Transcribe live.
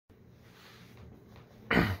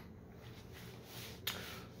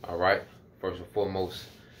All right. First and foremost,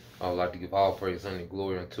 I would like to give all praise and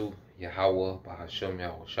glory unto Yahweh, Bahashem,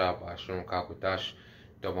 Yahawashi, Bahashem, Kakwadash.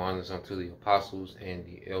 Double honors unto the apostles and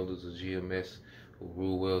the elders of GMS who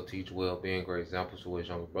rule well, teach well, being great examples to his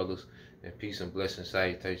younger brothers. And peace and blessing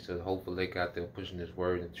salutations to the hopeful lake out there pushing this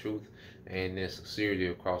word and truth and in sincerity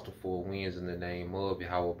across the four winds in the name of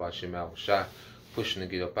Yahweh, Bahashem, Yahawashi. Pushing to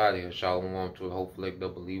get up out of here. Shalom to the hopeful lake, the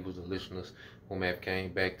believers, the listeners whom have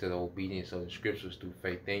came back to the obedience of the scriptures through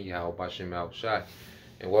faith in Yahweh, Bahashem, Yahawashi.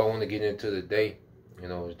 And what I want to get into today,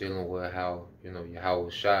 is dealing with how,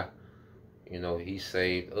 Yahawashi, he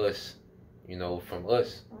saved us, from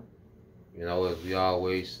us. As we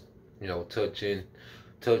always, touch on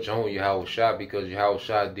Yahawashi, because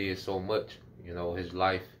Yahawashi did so much, his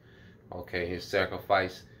life, his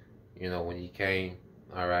sacrifice, when he came,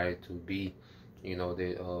 all right, to be,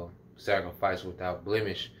 that sacrifice without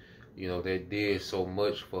blemish, that did so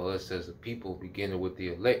much for us as a people, beginning with the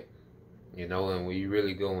elect, and when you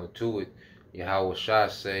really go into it, Yahawashi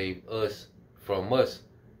saved us from us,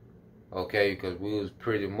 because we was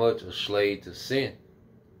pretty much a slave to sin,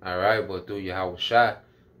 all right, but through Yahawashi,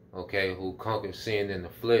 who conquered sin in the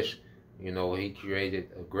flesh, he created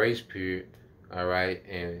a grace period, all right,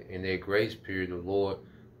 and in that grace period, the Lord,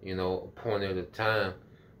 appointed a time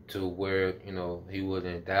to where, he would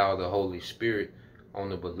endow the Holy Spirit on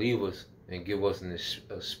the believers and give us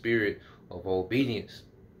a spirit of obedience,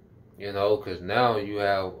 because now you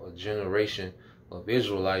have a generation of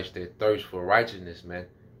Israelites that thirst for righteousness, man.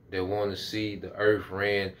 They want to see the earth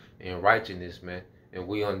ran in righteousness, man. And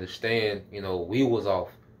we understand, we was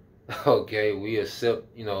off. We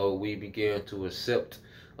accept, we began to accept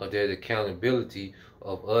that accountability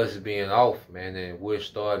of us being off, man. And we're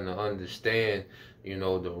starting to understand,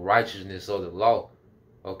 the righteousness of the law.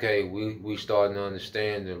 We starting to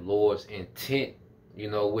understand the Lord's intent,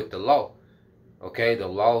 with the law. The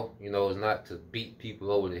law, is not to beat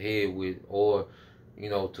people over the head with, or,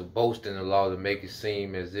 to boast in the law to make it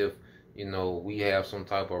seem as if, we have some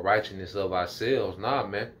type of righteousness of ourselves. Nah,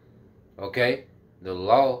 man. The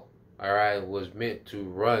law, all right, was meant to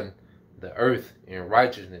run the earth in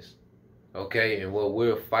righteousness. And what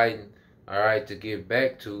we're fighting, all right, to get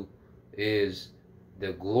back to is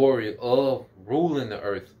the glory of ruling the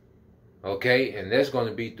earth. And that's going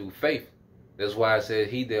to be through faith. That's why I said,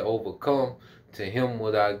 he that overcome, to him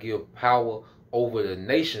will I give power over the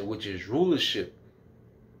nation, which is rulership.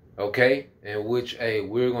 In which,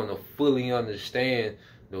 we're going to fully understand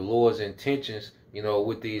the Lord's intentions,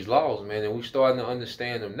 with these laws, man. And we're starting to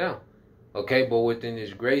understand them now. But within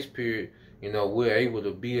this grace period, we're able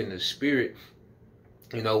to be in the spirit,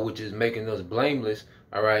 which is making us blameless,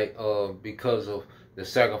 all right, because of the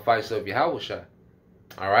sacrifice of Yahawashi.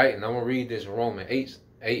 All right, and I'm going to read this in Romans 8,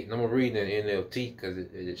 and I'm going to read it in NLT because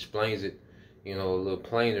it explains it, a little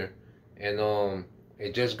plainer. And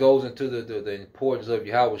it just goes into the importance of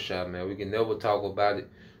Yahawashi, man. We can never talk about it,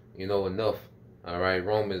 enough. All right,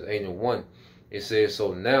 Romans 8:1. It says,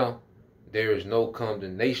 so now there is no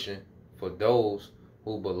condemnation for those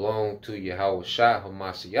who belong to Yahawashi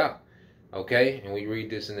HaMashiach. And we read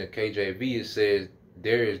this in the KJV. It says,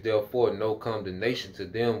 there is therefore no condemnation to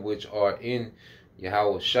them which are in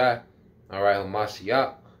Yahawashi, all right,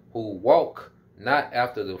 HaMashiach, who walk not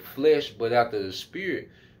after the flesh, but after the spirit.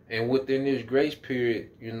 And within this grace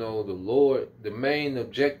period, the Lord, the main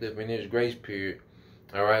objective in this grace period,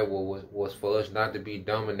 all right, was for us not to be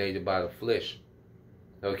dominated by the flesh.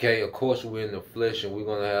 Of course, we're in the flesh and we're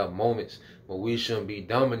going to have moments, but we shouldn't be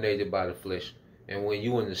dominated by the flesh. And when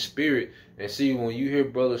you in the spirit, and see, when you hear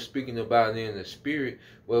brothers speaking about it in the spirit,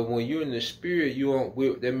 well, when you're in the spirit,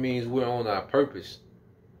 that means we're on our purpose.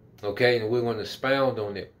 And we're going to expound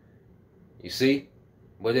on it. You see?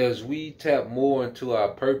 But as we tap more into our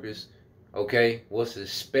purpose, what's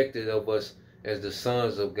expected of us as the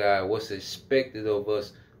sons of God, what's expected of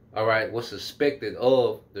us, all right, what's expected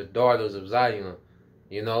of the daughters of Zion,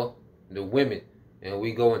 the women. And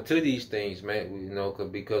we go into these things, man,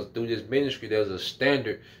 because through this ministry, there's a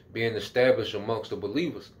standard being established amongst the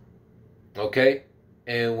believers.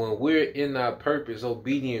 And when we're in our purpose,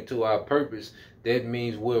 obedient to our purpose, that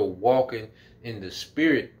means we're walking in the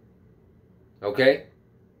spirit.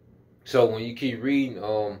 So when you keep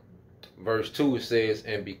reading verse 2, it says,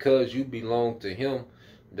 and because you belong to him,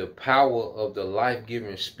 the power of the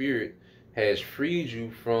life-giving spirit has freed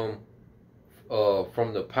you from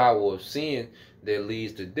the power of sin that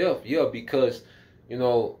leads to death. Yeah, because,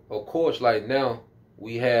 of course, like now,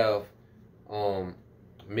 we have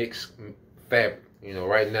mixed fabric.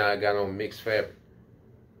 Right now I got on mixed fabric.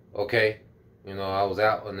 I was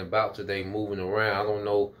out and about today moving around. I don't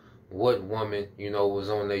know what woman, was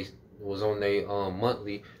on was on a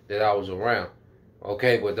monthly that I was around.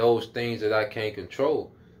 Okay, but those things that I can't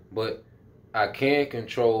control, but I can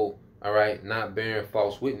control. All right, not bearing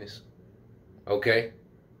false witness. Okay,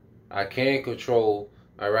 I can control.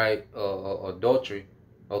 All right, adultery.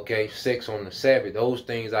 Okay, sex on the Sabbath. Those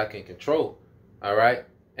things I can control. All right,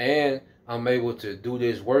 and I'm able to do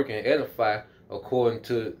this work and edify according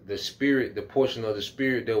to the spirit, the portion of the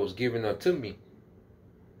spirit that was given unto me.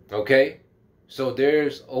 Okay, so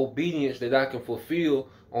there's obedience that I can fulfill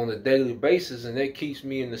on a daily basis, and that keeps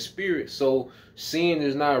me in the spirit. So sin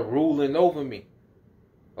is not ruling over me.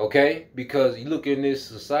 Okay, because you look in this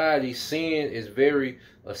society, sin is very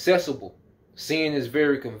accessible. Sin is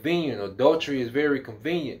very convenient. Adultery is very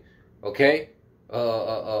convenient. Okay,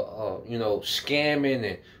 scamming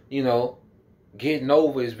and getting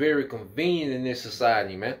over is very convenient in this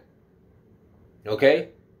society, man. Okay,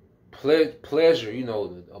 pleasure,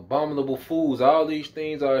 the abominable foods, all these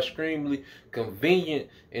things are extremely convenient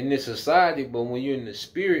in this society. But when you're in the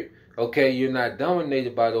spirit, okay, you're not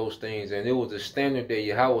dominated by those things. And it was a standard that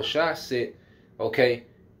YAHAWASHI set, okay,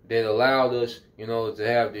 that allowed us, to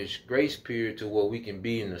have this grace period to where we can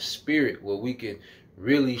be in the spirit, where we can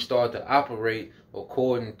really start to operate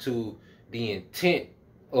according to the intent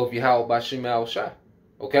of YAHAWASHI.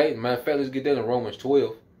 Okay, matter of fact, let's get that in Romans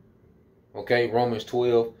 12. Okay, Romans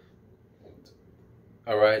 12.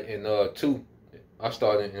 All right, and 2. I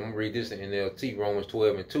started, and I'm going to read this in NLT, Romans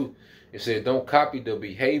 12 and 2. It said, don't copy the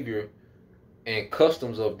behavior and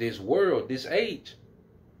customs of this world, this age.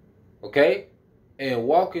 Okay? And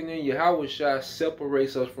walking in YAHAWASHI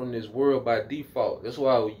separates us from this world by default. That's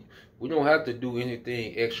why we don't have to do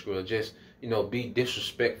anything extra. Just, be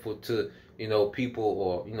disrespectful to, people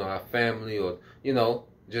or, our family, or,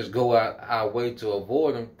 just go out our way to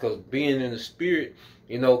avoid them. Because being in the spirit,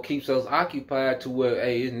 keeps us occupied to where,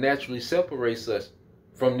 hey, it naturally separates us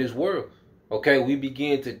from this world. Okay, we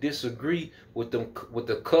begin to disagree with them, with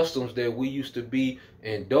the customs that we used to be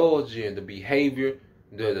indulged in, the behavior,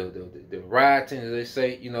 the rioting, as they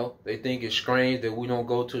say. They think it's strange that we don't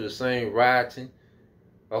go to the same rioting.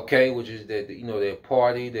 Okay, which is that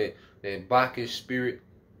party, that Bacchus spirit.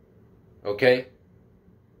 Okay,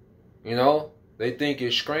 they think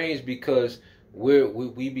it's strange because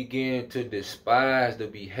we begin to despise the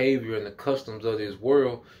behavior and the customs of this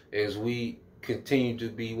world as we continue to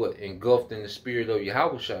be engulfed in the spirit of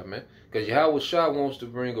YAHAWASHI, man. Because YAHAWASHI wants to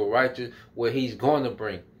bring a righteous what he's going to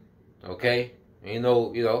bring. Okay, he's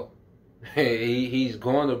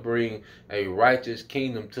going to bring a righteous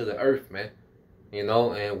kingdom to the earth, man.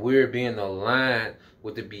 And we're being aligned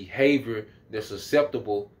with the behavior that's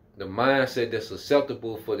acceptable, the mindset that's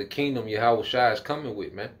acceptable for the kingdom YAHAWASHI is coming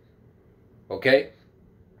with, man. Okay?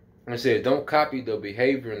 And it said, don't copy the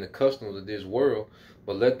behavior and the customs of this world,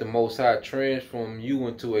 but let the Most High transform you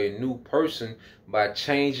into a new person by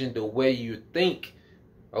changing the way you think.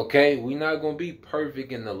 Okay? We're not going to be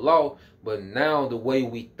perfect in the law, but now the way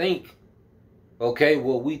we think. Okay?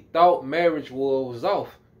 What we thought marriage was off.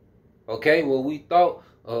 Okay? What we thought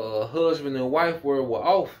husband and wife were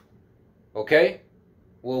off. Okay?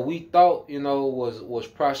 What we thought, was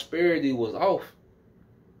prosperity was off.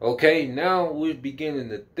 Okay, now we're beginning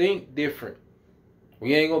to think different.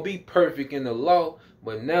 We ain't gonna be perfect in the law,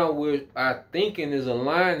 but now our thinking is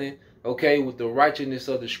aligning, okay, with the righteousness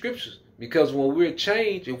of the scriptures. Because when we're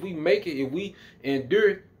changed, if we make it, if we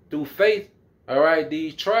endure through faith, all right,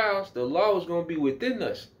 these trials, the law is gonna be within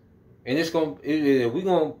us, and we're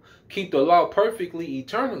gonna keep the law perfectly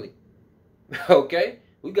eternally. Okay,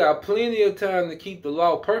 we got plenty of time to keep the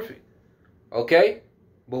law perfect. Okay.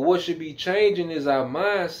 But what should be changing is our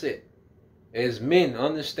mindset as men,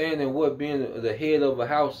 understanding what being the head of a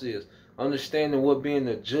house is, understanding what being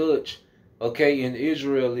the judge, okay, in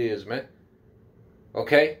Israel is, man.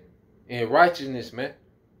 Okay? And righteousness, man.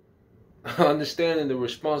 Understanding the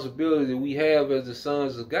responsibility that we have as the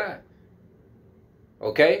sons of God.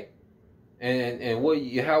 Okay? And what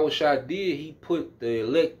YAHAWASHI did, he put the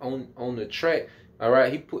elect on the track. All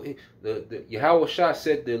right, he put the YAHAWASHI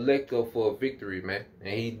set the elect up for a victory, man,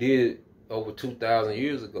 and he did it over 2,000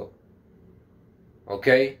 years ago.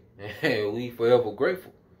 Okay, and we forever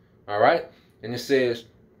grateful. All right, and it says,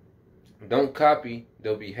 don't copy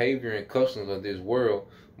the behavior and customs of this world,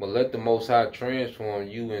 but let the Most High transform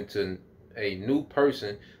you into a new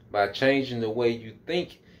person by changing the way you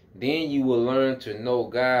think. Then you will learn to know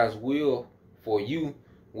God's will for you,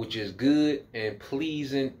 which is good and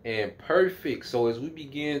pleasing and perfect. So as we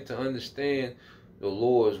begin to understand the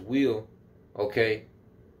Lord's will, okay,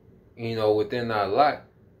 within our life,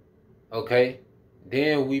 okay,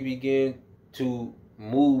 then we begin to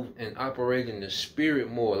move and operate in the spirit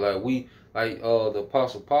more. Like the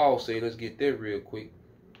Apostle Paul said, let's get that real quick.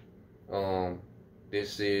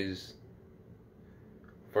 This is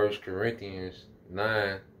 1 Corinthians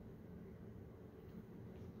 9.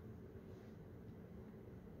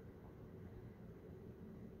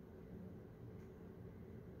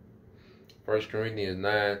 First Corinthians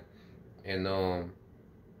 9, and I'll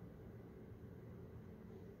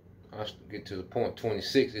get to the point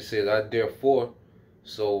 26. It says, I therefore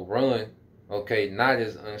so run, okay, not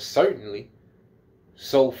as uncertainly,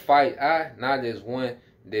 so fight I, not as one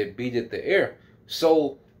that beateth the air.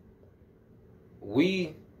 So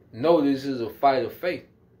we know this is a fight of faith,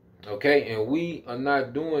 okay, and we are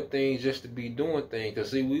not doing things just to be doing things.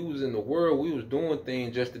 Because see, we was in the world, we was doing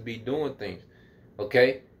things just to be doing things,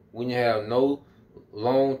 okay. When you have no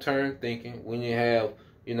long-term thinking, when you have,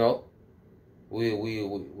 you know, we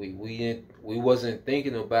wasn't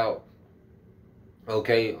thinking about,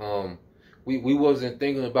 okay, we wasn't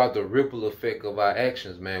thinking about the ripple effect of our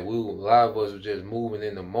actions, man. A lot of us were just moving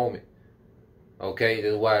in the moment. Okay,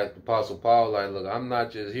 that's why the Apostle Paul like, look, I'm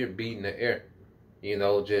not just here beating the air, you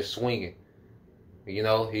know, just swinging. You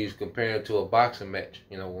know, he's comparing to a boxing match.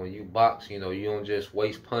 You know, when you box, you know, you don't just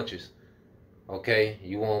waste punches. Okay,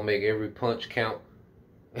 you want to make every punch count.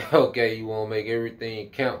 Okay, you want to make everything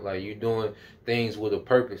count. Like you're doing things with a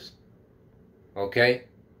purpose. Okay,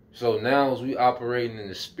 so now as we operating in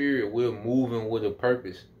the spirit, we're moving with a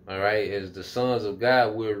purpose. All right, as the sons of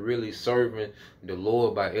God, we're really serving the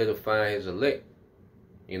Lord by edifying His elect.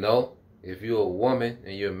 You know, if you're a woman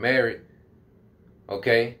and you're married,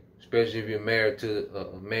 okay, especially if you're married to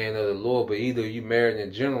a man of the Lord, but either you're married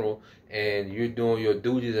in general and you're doing your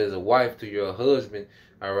duties as a wife to your husband,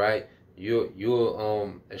 all right, you're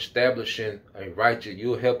establishing a righteous,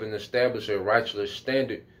 you're helping establish a righteous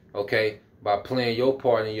standard, okay, by playing your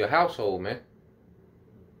part in your household, man.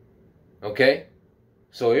 Okay,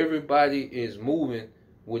 so everybody is moving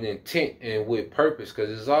with intent and with purpose, because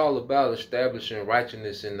it's all about establishing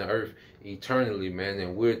righteousness in the earth eternally, man.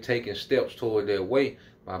 And we're taking steps toward that way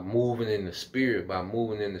by moving in the spirit, of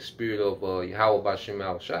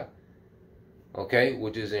YAHAWASHI. Okay,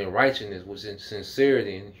 which is in righteousness, which is in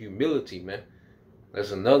sincerity and humility, man.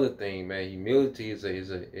 That's another thing, man. Humility is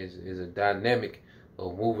a dynamic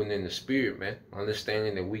of moving in the spirit, man.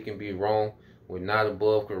 Understanding that we can be wrong, we're not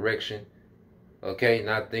above correction. Okay,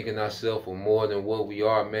 not thinking ourselves for more than what we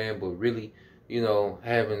are, man, but really, you know,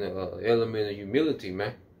 having an element of humility,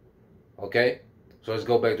 man. Okay, so let's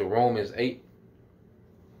go back to Romans 8.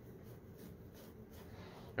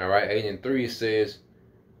 All right, 8:3 says,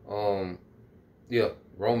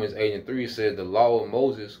 Romans 8:3 says the law of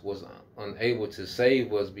Moses was unable to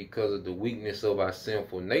save us because of the weakness of our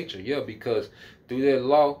sinful nature. Yeah, because through that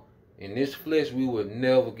law, in this flesh, we would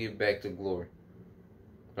never get back to glory.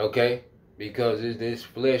 Okay, because this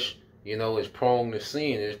flesh, you know, is prone to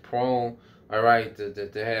sin. It's prone, all right,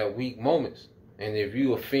 to have weak moments. And if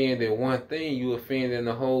you offend in one thing, you offend in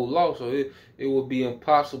the whole law. So it will be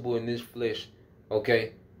impossible in this flesh,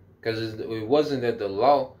 okay? Because it wasn't that the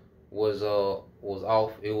law was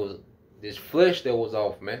off. It was this flesh that was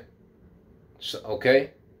off, man. So,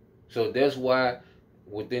 okay? So that's why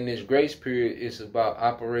within this grace period, it's about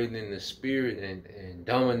operating in the spirit and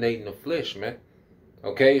dominating the flesh, man.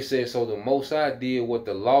 Okay, it says, so the Most High did what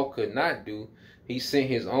the law could not do. He sent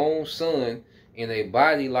His own Son in a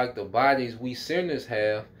body like the bodies we sinners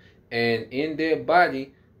have, and in that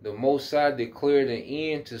body, the Most High declared an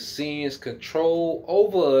end to sin's control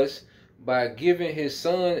over us by giving His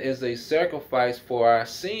Son as a sacrifice for our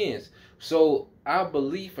sins. So our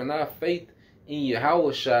belief and our faith in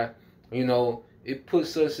YAHAWASHI, you know, it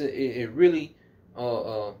puts us, it really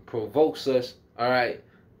provokes us, all right,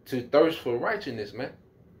 to thirst for righteousness, man.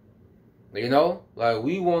 You know, like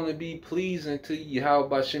we want to be pleasing to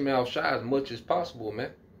YAHAWASHI as much as possible,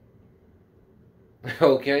 man.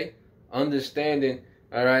 Okay, understanding,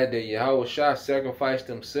 all right, that YAHAWASHI sacrificed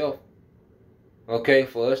Himself, okay,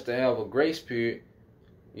 for us to have a grace period.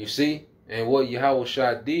 You see, and what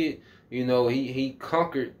YAHAWASHI did, you know, he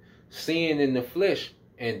conquered sin in the flesh,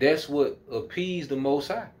 and that's what appeased the Most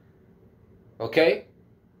High. Okay,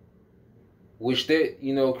 which that,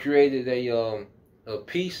 you know, created a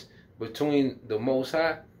peace between the Most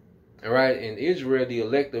High, all right, and Israel, the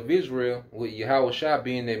elect of Israel, with YAHAWASHI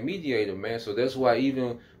being their mediator, man. So that's why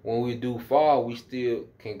even when we do fall, we still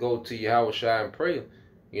can go to YAHAWASHI and pray,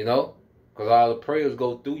 you know, because all the prayers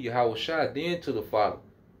go through YAHAWASHI, then to the Father.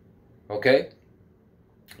 Okay,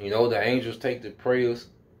 you know, the angels take the prayers,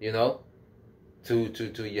 you know, to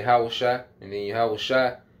YAHAWASHI, and then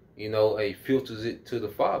YAHAWASHI, you know, filters it to the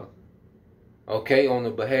Father. Okay, on the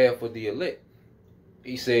behalf of the elect.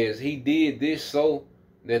 He says he did this so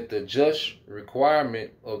that the just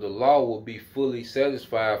requirement of the law will be fully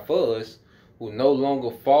satisfied for us who no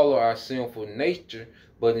longer follow our sinful nature,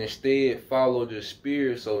 but instead follow the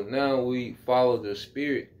Spirit. So now we follow the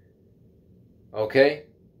Spirit. Okay?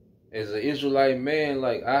 As an Israelite man,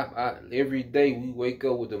 like I every day we wake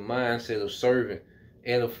up with the mindset of serving,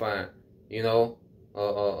 edifying, you know,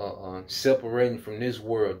 separating from this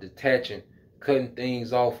world, detaching, cutting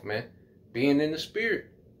things off, man. Being in the Spirit.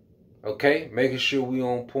 Okay? Making sure we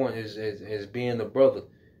on point as being a brother.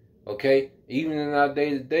 Okay? Even in our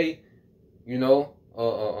day-to-day, you know,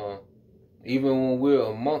 even when we're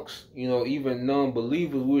amongst, you know, even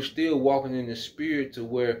non-believers, we're still walking in the Spirit to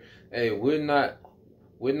where, hey, we're not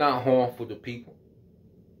harmful to people.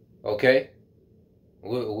 Okay?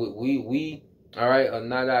 We all right, are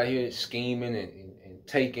not out here scheming and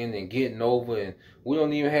taking and getting over, and we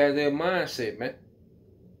don't even have that mindset, man.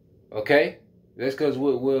 Okay? That's because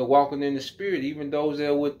we're walking in the Spirit, even those that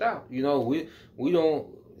are without. You know, we don't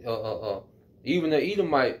even the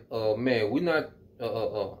Edomite man, we're not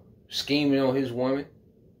scheming on his woman.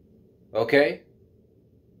 Okay?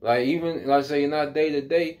 Like even like I say in our day to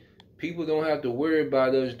day, people don't have to worry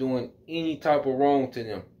about us doing any type of wrong to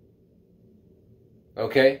them.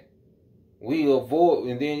 Okay? We avoid,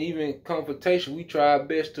 and then even confrontation, we try our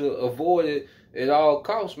best to avoid it at all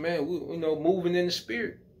costs, man. We, you know, moving in the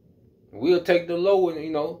Spirit. We'll take the low in, you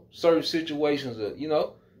know, certain situations of, you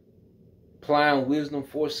know, applying wisdom,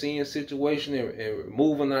 foreseeing situation and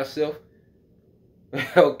removing ourselves.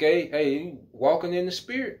 Okay? Hey, walking in the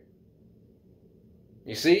Spirit.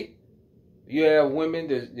 You see? You have women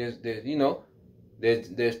that you know,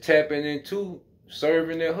 that's tapping into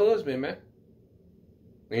serving their husband, man.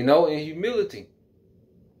 You know, in humility.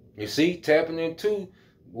 You see, tapping into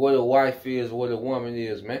what a wife is, what a woman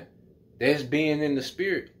is, man. That's being in the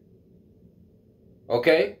Spirit.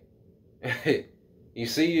 Okay? You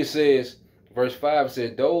see, it says, verse 5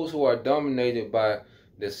 says, those who are dominated by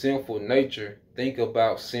the sinful nature think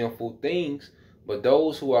about sinful things, but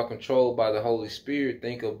those who are controlled by the Holy Spirit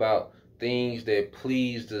think about things that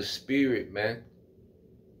please the Spirit, man.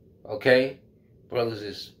 Okay? Brothers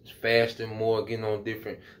is fasting more, getting on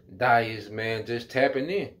different diets, man. Just tapping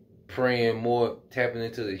in. Praying more, tapping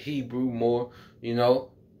into the Hebrew more, you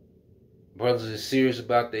know. Brothers is serious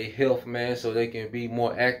about their health, man, so they can be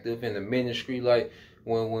more active in the ministry. Like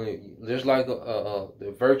when there's like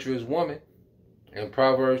the virtuous woman in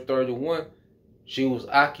Proverbs 31, she was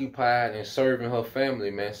occupied in serving her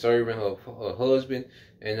family, man, serving her husband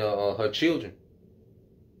and her children.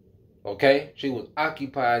 Okay, she was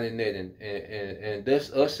occupied in that, and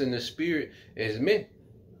that's us in the Spirit as men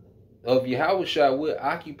of YAHAWASHI. We're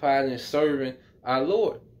occupied in serving our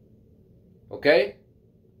Lord. Okay,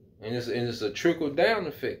 and it's a trickle down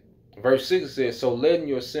effect. Verse 6 says, so letting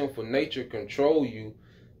your sinful nature control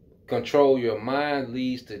your mind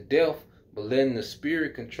leads to death, but letting the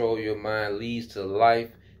Spirit control your mind leads to life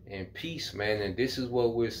and peace, man. And this is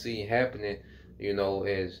what we're seeing happening, you know,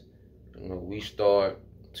 as you know, we start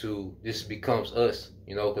to, this becomes us,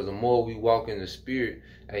 you know, because the more we walk in the Spirit,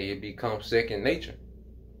 hey, it becomes second nature,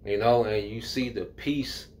 you know, and you see the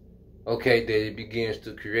peace, okay, that it begins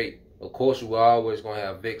to create. Of course, we're always going to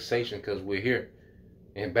have vexation because we're here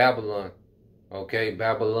in Babylon, okay,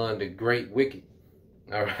 Babylon, the great wicked,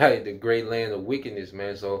 all right, the great land of wickedness,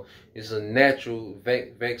 man. So it's a natural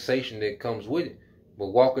vexation that comes with it. But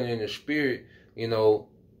walking in the Spirit, you know,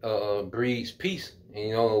 breeds peace. And,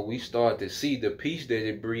 you know, we start to see the peace that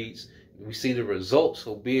it breeds. We see the results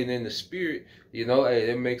of being in the Spirit. You know, hey,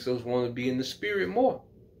 that makes us want to be in the Spirit more.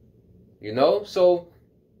 You know, so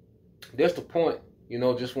that's the point. You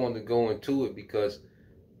know, just wanted to go into it because,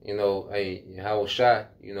 you know, hey, YAHAWASHI,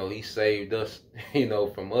 you know, he saved us, you know,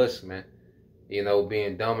 from us, man. You know,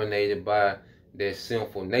 being dominated by that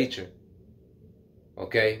sinful nature.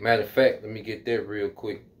 Okay, matter of fact, let me get that real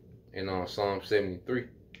quick in Psalm 73.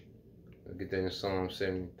 Let's get that in Psalm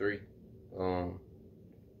 73. You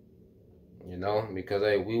know, because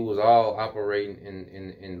hey, we was all operating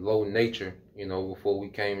in low nature, you know, before we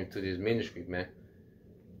came into this ministry, man.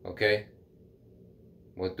 Okay,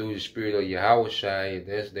 but through the Spirit of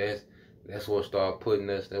YAHAWASHI, that's what started putting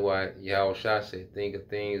us. That's why YAHAWASHI said, think of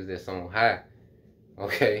things that's on high.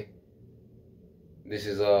 Okay, this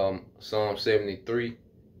is Psalm 73,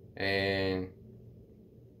 and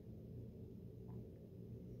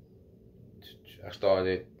I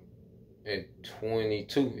started at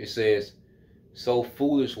 22. It says, so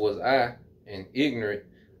foolish was I and ignorant,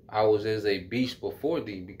 I was as a beast before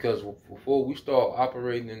thee. Because before we start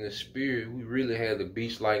operating in the Spirit, we really had the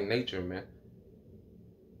beast-like nature, man.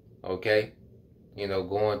 Okay, you know,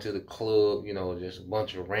 going to the club, you know, just a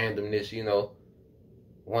bunch of randomness, you know,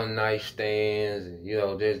 one night stands, and, you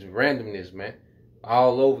know, there's randomness, man,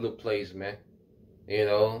 all over the place, man, you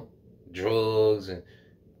know, drugs and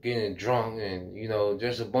getting drunk and, you know,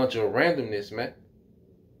 just a bunch of randomness, man,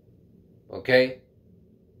 okay,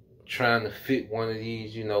 trying to fit one of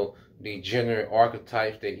these, you know, degenerate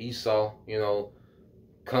archetypes that Esau, you know,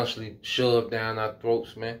 constantly shoved down our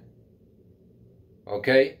throats, man.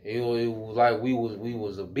 Okay, it was like we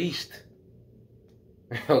was a beast.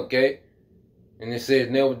 Okay, and it says,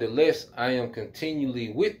 nevertheless, I am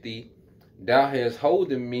continually with thee. Thou hast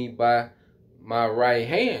holden me by my right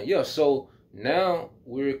hand. Yeah, so now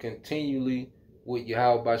we're continually with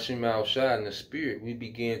YAHAWASHI in the spirit. We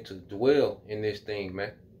begin to dwell in this thing,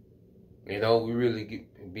 man. You know, we really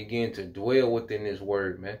begin to dwell within this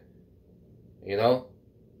word, man. You know,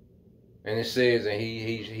 and it says, and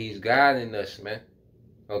he's guiding us, man.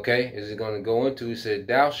 Okay, is it going to go into? He said,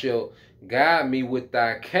 thou shalt guide me with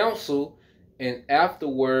thy counsel, and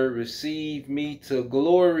afterward receive me to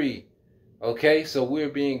glory. Okay, so we're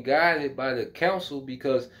being guided by the counsel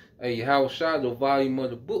because YAHAWASHI, the volume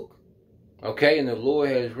of the book. Okay, and the Lord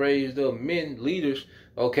has raised up men, leaders,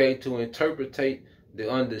 okay, to interpretate the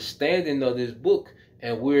understanding of this book,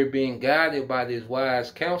 and we're being guided by this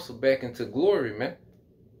wise counsel back into glory, man.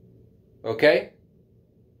 Okay?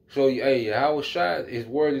 So, hey, YAHAWASHI is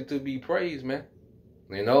worthy to be praised, man.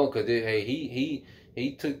 You know, because hey,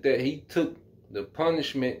 he took the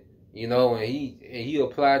punishment, you know, and he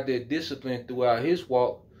applied that discipline throughout his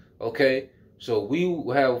walk. Okay, so we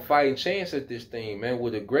have a fighting chance at this thing, man,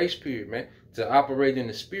 with a grace period, man, to operate in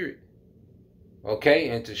the spirit. Okay,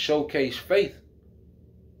 and to showcase faith.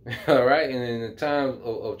 All right, and in the times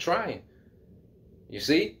of trying, you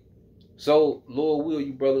see. So, Lord will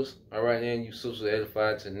you, brothers. All right, and you sisters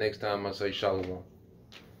edified. Till next time, I say shalom.